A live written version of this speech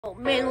Oh,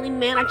 manly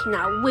man, I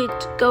cannot wait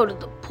to go to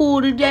the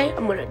pool today.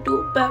 I'm gonna do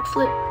a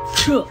backflip.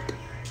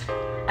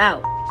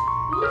 Ow.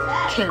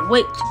 Can't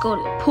wait to go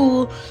to the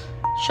pool.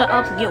 Shut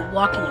up and get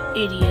walking, you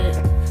idiot.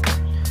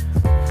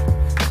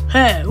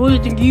 Hey, what do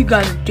you think you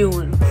guys are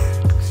doing?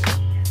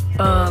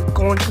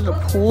 Going to the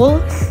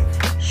pool?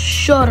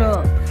 Shut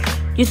up.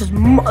 This is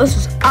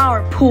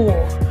our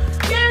pool.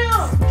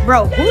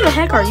 Bro, who the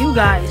heck are you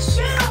guys?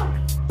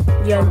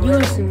 Yeah, you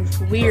guys seem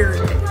weird.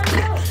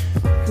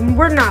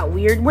 We're not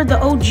weird. We're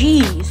the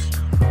OGs.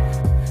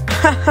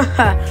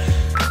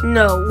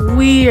 No,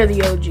 we're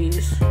the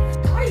OGs.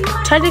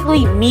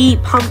 Technically, me,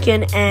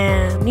 Pumpkin,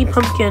 and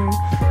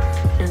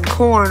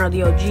Corn are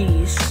the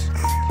OGs.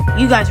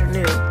 You guys are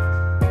new.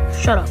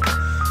 Shut up.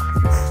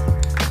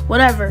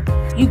 Whatever.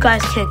 You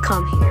guys can't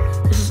come here.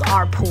 This is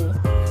our pool.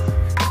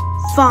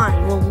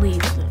 Fine, we'll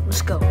leave then.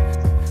 Let's go.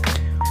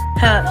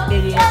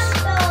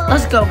 Idiots.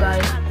 Let's go,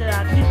 guys.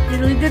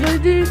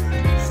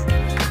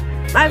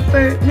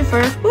 Me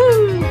first.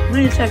 Woo!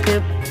 Me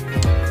second.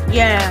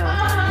 Yeah.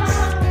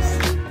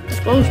 Let's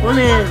go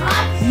swimming.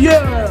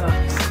 Yeah.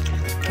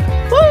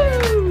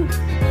 Woo!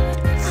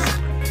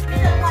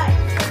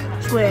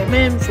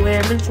 Swimming.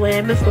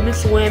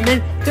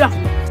 Get off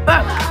me.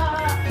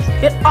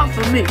 Get off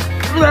of me.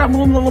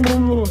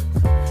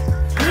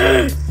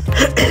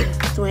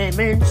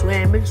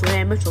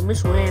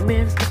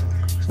 Swimming.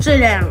 Sit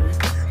down.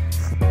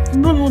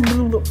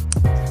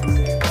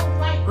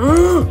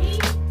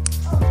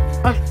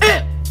 That's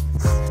it.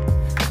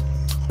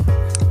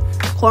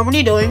 Corn, what are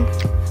you doing?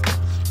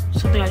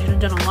 Something I should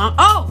have done a lot.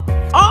 Oh!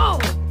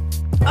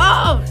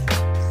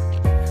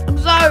 I'm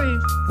sorry.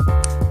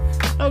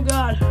 Oh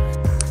God.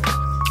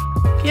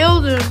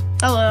 Killed him.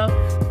 Hello.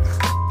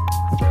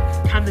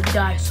 Time to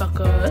die,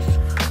 suckers.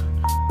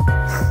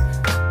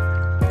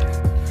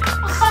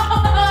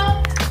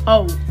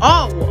 Oh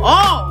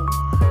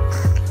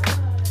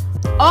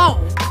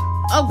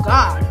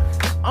God.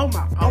 Oh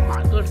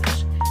my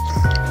goodness.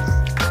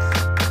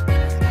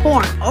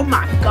 Corn, oh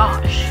my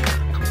gosh.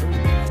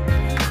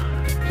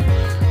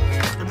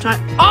 I'm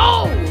trying.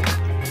 Oh!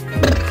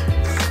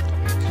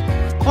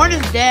 Corn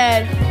is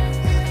dead.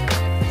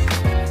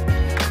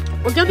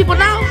 We're killing people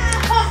now?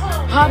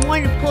 I'm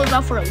wanting to pull this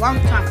off for a long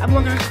time. I've been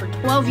working on this for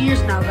 12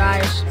 years now,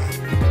 guys.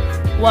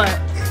 What?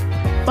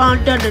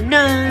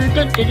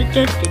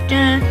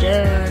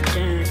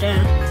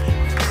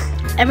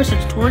 Ever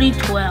since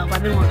 2012,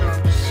 I've been working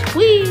on this.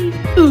 Whee!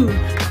 Ooh.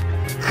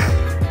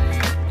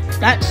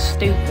 That's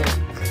stupid.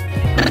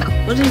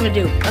 What does it even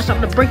do? That's not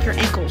gonna break your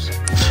ankles.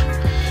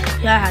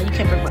 Yeah, you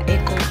can't break my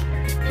ankles.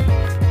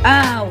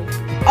 Ow!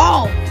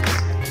 Oh!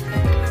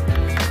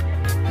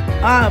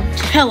 I'm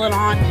telling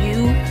on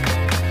you.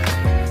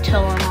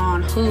 Telling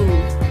on who?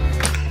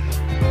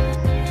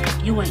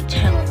 You ain't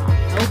telling on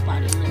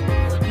nobody, little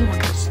boy. You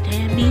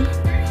understand me?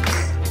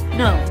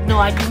 No,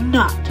 I do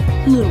not,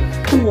 little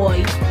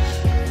boy.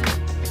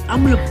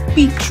 I'm gonna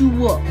beat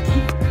you up.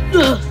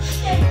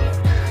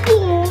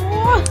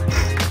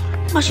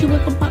 My she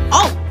wake up my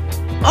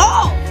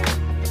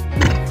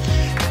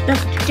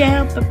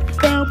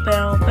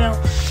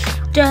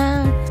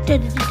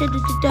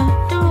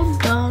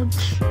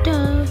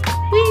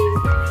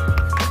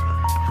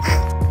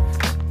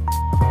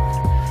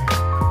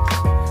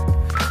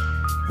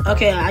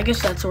Okay, I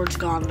guess that sword's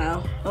gone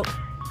now. Oh,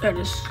 there it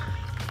is.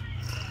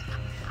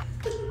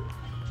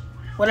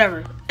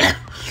 Whatever.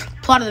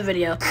 Plot of the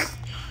video.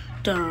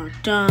 Dun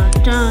dun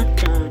dun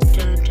dun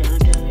dun dun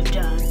dun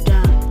dun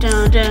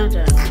dun dun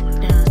dun.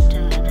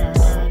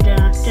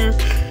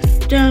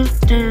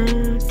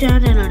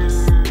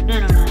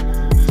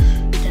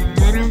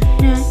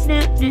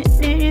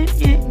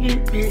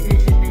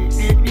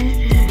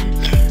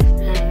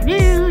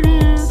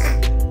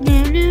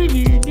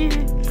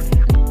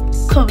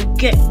 Come and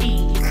get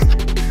me.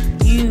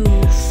 You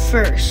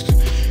first.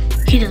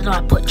 He does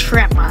not put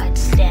trap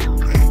mines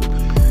down.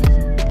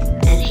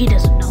 And he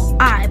doesn't know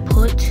I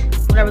put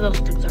whatever those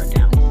things are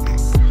down.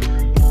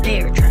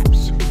 Bear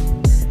traps.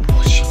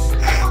 Bullshit.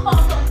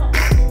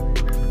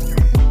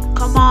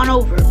 Come on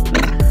over.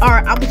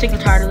 Alright, I'm sick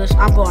and tired of this.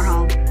 I'm going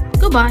home.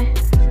 Goodbye.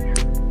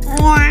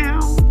 Wow.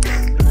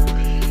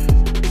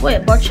 Wait,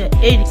 a bunch of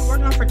idiots.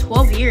 Working on for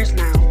 12 years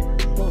now.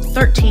 Well,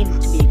 13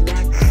 to be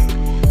exact.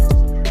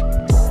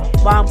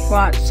 Bot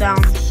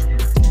sounds.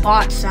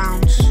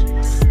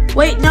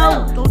 Wait,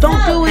 no,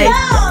 don't do it.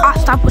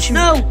 Stop pushing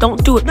me.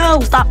 Don't do it. No,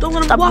 stop. Don't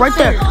let him stop right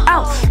there.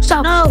 Ow,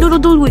 stop. No,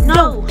 don't do it.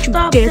 No, you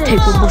dare take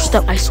one more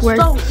step. I swear.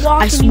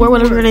 I swear,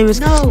 whatever your name is.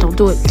 No, don't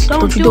do it.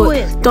 Don't you do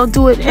it. Don't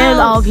do it.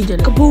 And he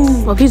did it.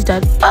 Kaboom. Well, he's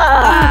dead.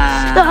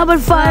 I'm on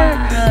fire.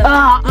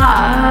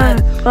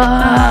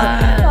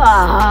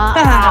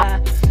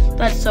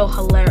 That's so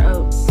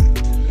hilarious.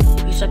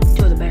 You suck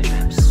two of the bear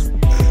traps.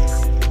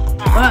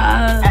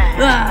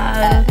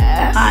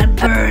 I'm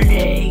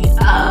burning.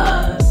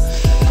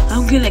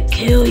 I'm gonna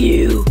kill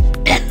you.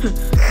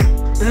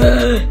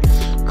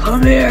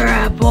 Come here,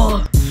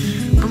 Apple.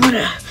 I'm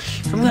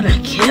gonna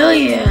kill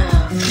you.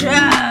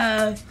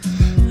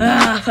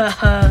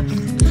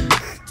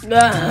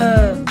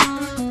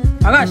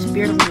 I got a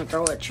spear I'm gonna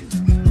throw at you.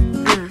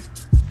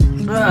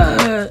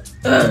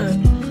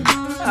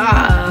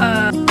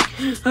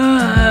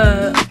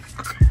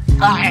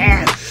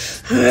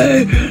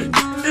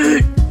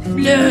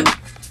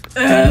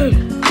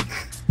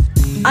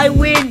 I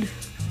win.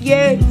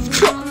 Yay.